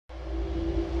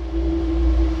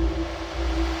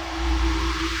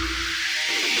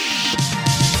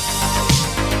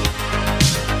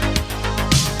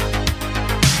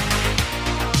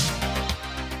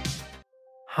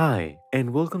Hi,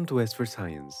 and welcome to S for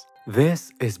Science.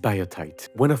 This is biotite,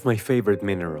 one of my favorite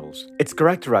minerals. It's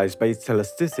characterized by its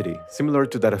elasticity, similar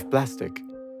to that of plastic,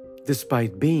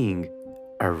 despite being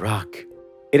a rock.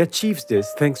 It achieves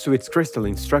this thanks to its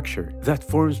crystalline structure that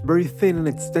forms very thin and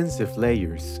extensive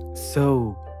layers.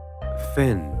 So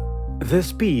thin.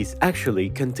 This piece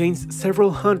actually contains several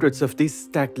hundreds of these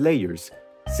stacked layers,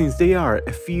 since they are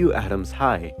a few atoms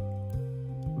high.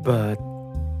 But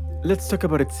let's talk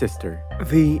about its sister.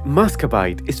 The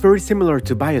muscovite is very similar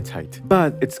to biotite,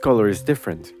 but its color is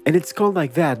different. And it's called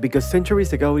like that because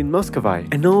centuries ago in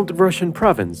Muscovite, an old Russian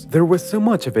province, there was so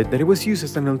much of it that it was used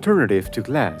as an alternative to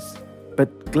glass.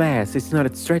 But glass is not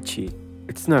as stretchy,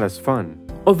 it's not as fun.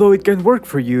 Although it can work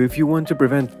for you if you want to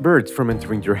prevent birds from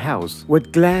entering your house.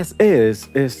 What glass is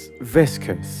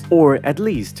viscous. Or at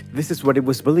least, this is what it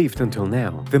was believed until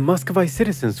now. The Muscovite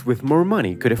citizens with more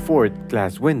money could afford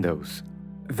glass windows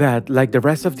that, like the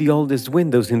rest of the oldest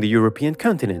windows in the European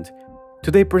continent,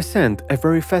 today present a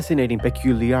very fascinating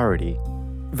peculiarity.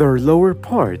 Their lower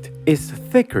part is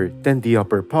thicker than the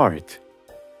upper part,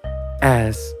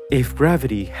 as if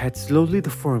gravity had slowly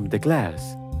deformed the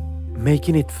glass,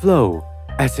 making it flow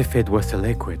as if it was a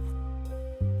liquid.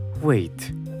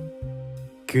 Wait,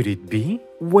 could it be?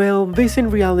 Well, this in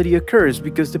reality occurs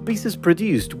because the pieces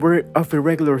produced were of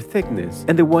irregular thickness,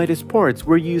 and the widest parts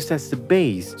were used as the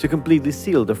base to completely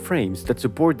seal the frames that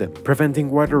support them,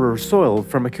 preventing water or soil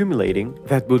from accumulating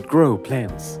that would grow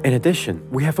plants. In addition,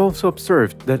 we have also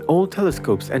observed that all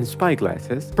telescopes and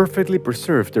spyglasses perfectly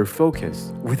preserve their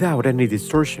focus without any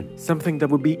distortion, something that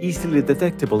would be easily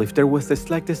detectable if there was the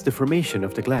slightest deformation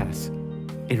of the glass.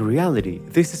 In reality,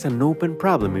 this is an open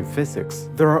problem in physics.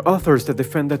 There are authors that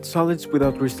defend that solids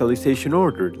without crystallization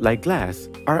order, like glass,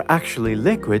 are actually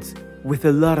liquids with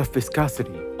a lot of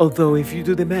viscosity. Although if you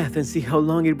do the math and see how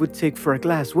long it would take for a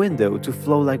glass window to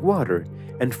flow like water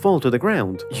and fall to the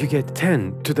ground, you get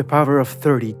 10 to the power of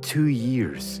 32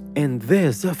 years. And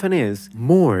this often is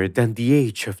more than the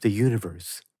age of the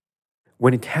universe.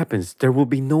 When it happens, there will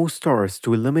be no stars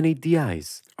to illuminate the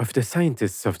eyes of the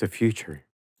scientists of the future.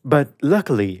 But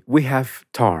luckily, we have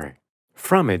tar.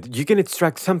 From it, you can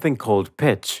extract something called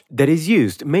pitch that is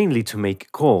used mainly to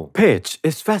make coal. Pitch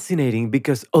is fascinating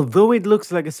because although it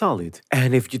looks like a solid,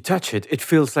 and if you touch it, it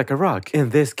feels like a rock,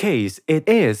 in this case, it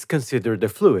is considered a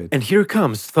fluid. And here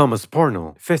comes Thomas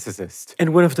Parnell, physicist,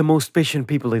 and one of the most patient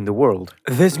people in the world.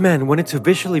 This man wanted to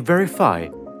visually verify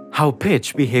how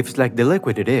pitch behaves like the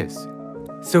liquid it is.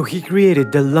 So he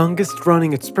created the longest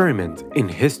running experiment in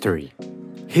history.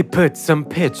 He put some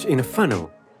pitch in a funnel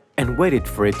and waited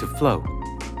for it to flow.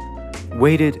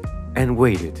 Waited and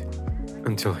waited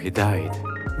until he died.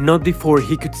 Not before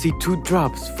he could see 2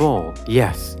 drops fall.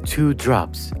 Yes, 2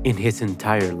 drops in his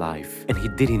entire life. And he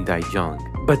didn't die young.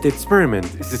 But the experiment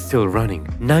is still running,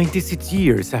 96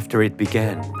 years after it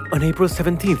began. On April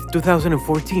 17,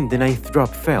 2014, the 9th drop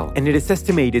fell, and it is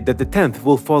estimated that the 10th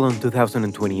will fall on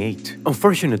 2028.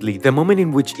 Unfortunately, the moment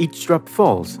in which each drop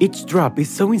falls, each drop is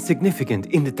so insignificant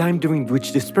in the time during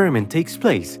which the experiment takes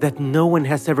place that no one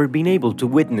has ever been able to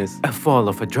witness a fall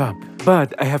of a drop.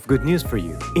 But I have good news for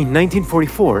you. In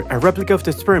 1944, a replica of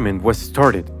the experiment was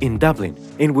started in Dublin,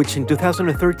 in which in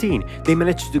 2013, they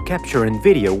managed to capture and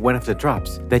video one of the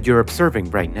drops that you're observing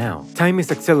right now. Time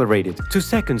is accelerated, 2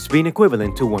 seconds being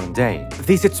equivalent to 1 day.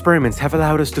 These experiments have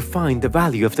allowed us to find the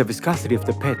value of the viscosity of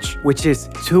the pitch, which is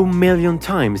 2 million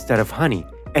times that of honey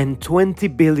and 20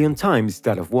 billion times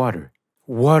that of water.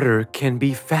 Water can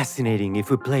be fascinating if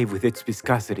we play with its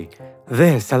viscosity.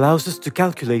 This allows us to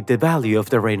calculate the value of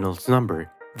the Reynolds number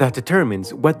that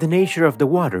determines what the nature of the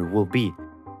water will be.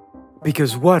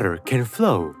 Because water can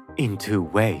flow in 2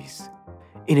 ways.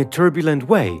 In a turbulent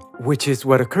way, which is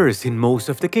what occurs in most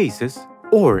of the cases,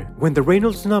 or when the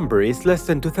Reynolds number is less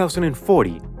than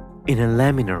 2040 in a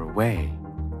laminar way.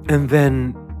 And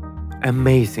then,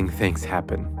 amazing things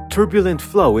happen. Turbulent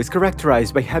flow is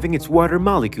characterized by having its water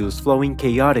molecules flowing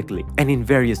chaotically and in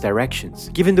various directions,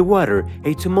 giving the water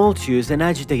a tumultuous and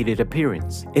agitated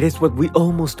appearance. It is what we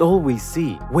almost always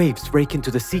see. Waves break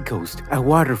into the seacoast, a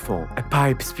waterfall, a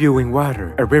pipe spewing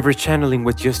water, a river channeling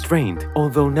what just rained.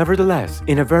 Although nevertheless,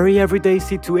 in a very everyday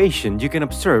situation, you can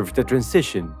observe the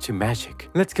transition to magic.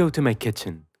 Let's go to my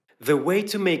kitchen. The way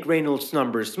to make Reynolds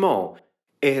number small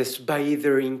is by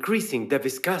either increasing the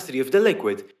viscosity of the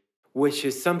liquid, which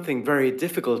is something very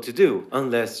difficult to do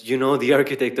unless you know the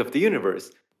architect of the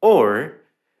universe, or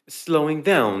slowing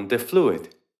down the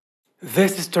fluid.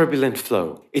 This is turbulent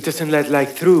flow. It doesn't let light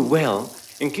through well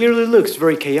and clearly looks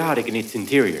very chaotic in its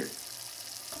interior.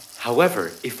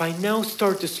 However, if I now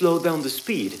start to slow down the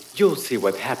speed, you'll see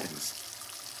what happens.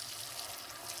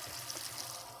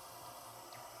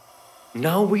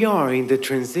 Now we are in the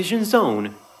transition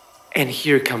zone, and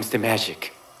here comes the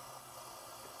magic.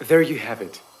 There you have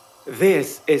it.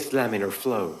 This is laminar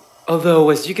flow. Although,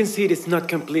 as you can see, it is not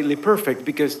completely perfect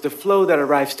because the flow that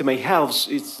arrives to my house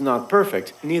is not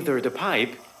perfect. Neither the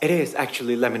pipe. It is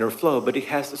actually laminar flow, but it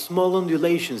has small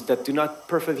undulations that do not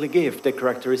perfectly give the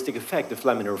characteristic effect of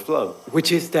laminar flow,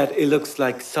 which is that it looks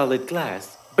like solid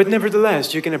glass. But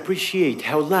nevertheless, you can appreciate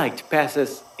how light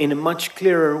passes in a much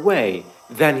clearer way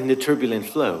than in the turbulent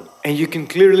flow. And you can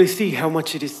clearly see how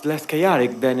much it is less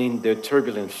chaotic than in the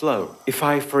turbulent flow. If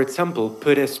I, for example,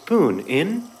 put a spoon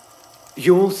in,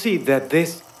 you will see that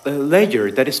this layer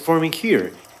that is forming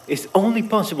here is only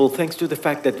possible thanks to the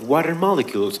fact that water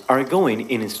molecules are going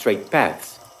in straight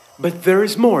paths. But there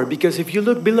is more, because if you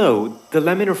look below, the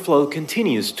laminar flow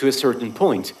continues to a certain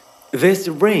point. This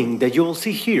ring that you will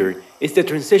see here is the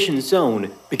transition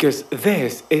zone, because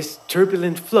this is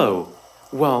turbulent flow,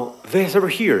 while this over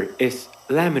here is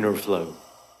laminar flow.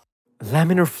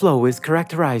 Laminar flow is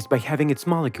characterized by having its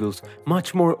molecules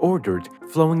much more ordered,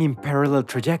 flowing in parallel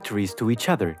trajectories to each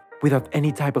other, without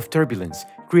any type of turbulence,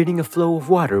 creating a flow of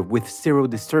water with zero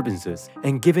disturbances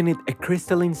and giving it a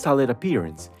crystalline solid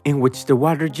appearance, in which the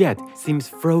water jet seems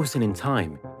frozen in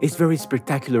time. It's very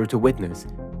spectacular to witness,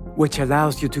 which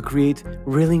allows you to create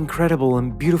really incredible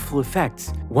and beautiful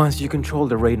effects once you control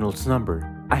the Reynolds number.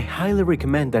 I highly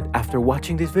recommend that after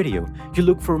watching this video, you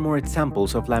look for more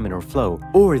examples of laminar flow,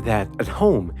 or that at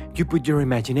home you put your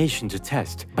imagination to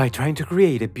test by trying to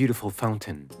create a beautiful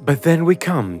fountain. But then we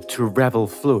come to Revel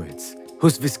fluids,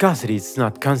 whose viscosity is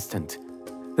not constant,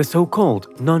 the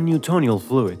so-called non-Newtonial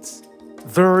fluids.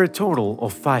 There are a total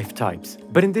of 5 types,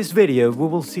 but in this video we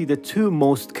will see the 2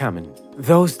 most common.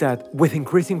 Those that, with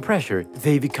increasing pressure,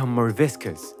 they become more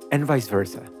viscous, and vice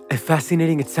versa. A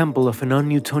fascinating example of a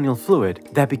non-Newtonial fluid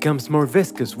that becomes more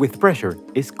viscous with pressure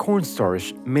is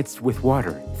cornstarch mixed with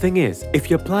water. Thing is, if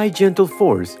you apply gentle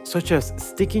force, such as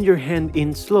sticking your hand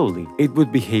in slowly, it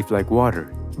would behave like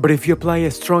water. But if you apply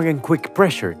a strong and quick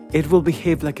pressure, it will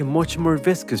behave like a much more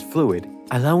viscous fluid,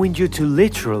 allowing you to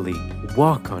literally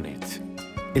walk on it.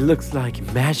 It looks like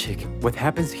magic. What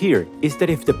happens here is that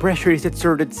if the pressure is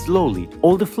exerted slowly,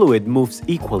 all the fluid moves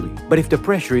equally. But if the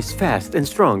pressure is fast and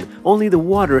strong, only the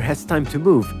water has time to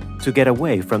move to get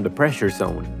away from the pressure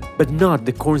zone. But not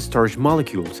the cornstarch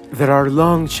molecules that are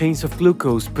long chains of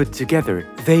glucose put together.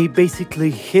 They basically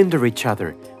hinder each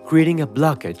other, creating a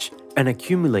blockage and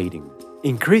accumulating,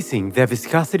 increasing the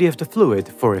viscosity of the fluid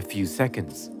for a few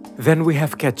seconds. Then we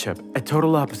have ketchup, a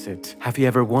total opposite. Have you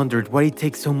ever wondered why it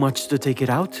takes so much to take it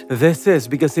out? This is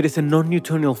because it is a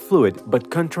non-Newtonial fluid,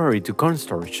 but contrary to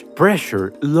cornstarch,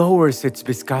 pressure lowers its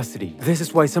viscosity. This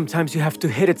is why sometimes you have to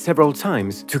hit it several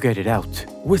times to get it out.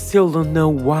 We still don't know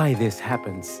why this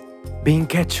happens, being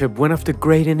ketchup one of the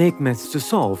great enigmas to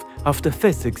solve of the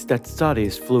physics that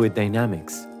studies fluid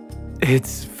dynamics.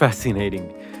 It's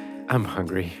fascinating. I'm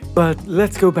hungry. But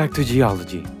let's go back to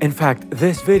geology. In fact,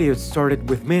 this video started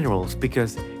with minerals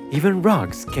because even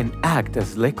rocks can act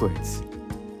as liquids.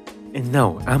 And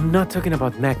no, I'm not talking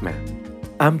about magma.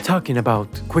 I'm talking about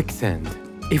quicksand.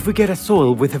 If we get a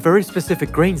soil with a very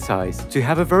specific grain size to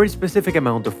have a very specific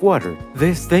amount of water,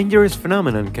 this dangerous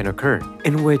phenomenon can occur,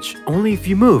 in which only if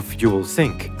you move you will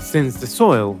sink, since the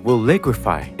soil will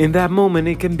liquefy. In that moment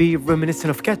it can be reminiscent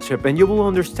of ketchup and you will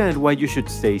understand why you should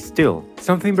stay still.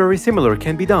 Something very similar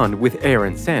can be done with air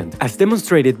and sand, as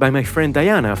demonstrated by my friend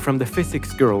Diana from the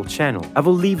Physics Girl channel. I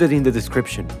will leave it in the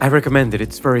description. I recommend it,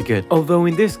 it's very good. Although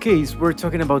in this case we're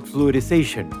talking about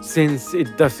fluidization, since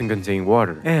it doesn't contain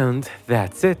water. And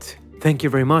that's it. Thank you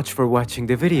very much for watching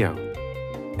the video,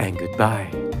 and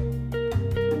goodbye.